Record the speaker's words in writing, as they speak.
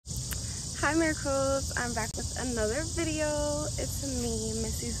Hi Miracles, I'm back with another video. It's me,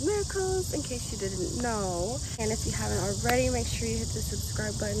 Missy's Miracles, in case you didn't know. And if you haven't already, make sure you hit the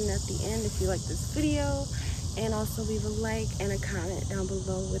subscribe button at the end if you like this video. And also leave a like and a comment down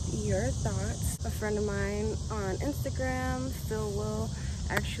below with your thoughts. A friend of mine on Instagram, Phil Will,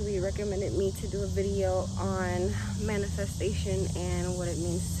 actually recommended me to do a video on manifestation and what it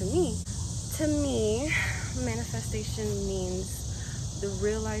means to me. To me, manifestation means the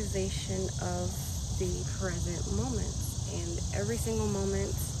realization of the present moment, and every single moment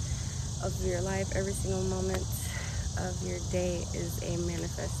of your life, every single moment of your day is a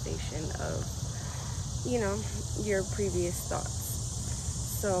manifestation of, you know, your previous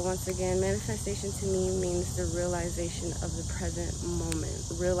thoughts. So once again, manifestation to me means the realization of the present moment,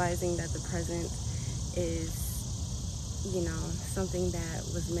 realizing that the present is, you know, something that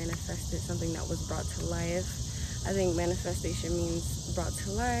was manifested, something that was brought to life. I think manifestation means brought to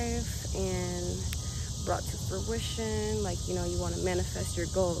life and brought to fruition. Like, you know, you want to manifest your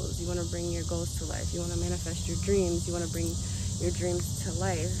goals. You want to bring your goals to life. You want to manifest your dreams. You want to bring your dreams to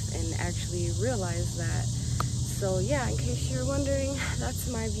life and actually realize that. So yeah, in case you're wondering, that's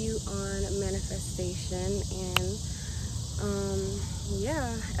my view on manifestation. And yeah,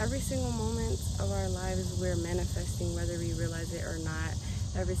 every single moment of our lives we're manifesting, whether we realize it or not.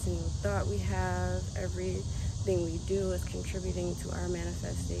 Every single thought we have, everything we do is contributing to our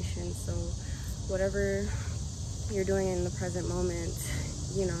manifestation. So whatever you're doing in the present moment,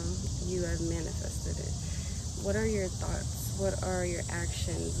 you know, you have manifested it. What are your thoughts? What are your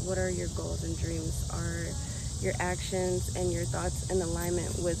actions? What are your goals and dreams? Are your actions and your thoughts in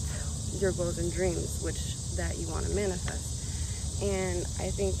alignment with your goals and dreams, that you want to manifest? And I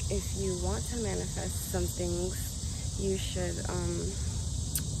think if you want to manifest some things, you should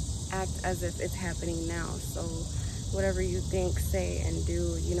act as if it's happening now. So whatever you think, say, and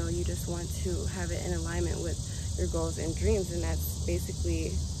do, you know, you just want to have it in alignment with your goals and dreams, and that's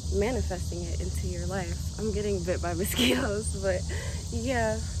basically manifesting it into your life. I'm getting bit by mosquitoes, but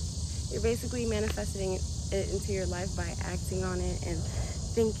yeah, you're basically manifesting it into your life by acting on it and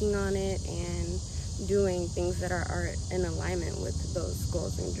thinking on it and doing things that are in alignment with those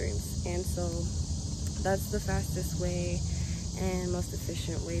goals and dreams. And so that's the fastest way and most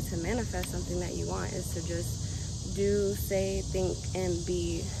efficient way to manifest something that you want, is to just do, say, think, and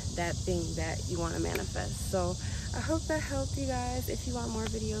be that thing that you want to manifest. So I hope that helped you guys. If you want more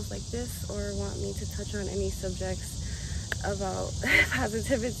videos like this or want me to touch on any subjects about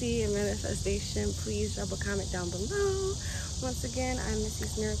positivity and manifestation, please drop a comment down below. Once again, I'm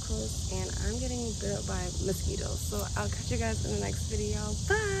Missy's Miracles, and I'm getting bit up by mosquitoes. So I'll catch you guys in the next video.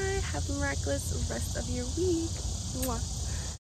 Bye! Have a miraculous rest of your week. Mwah.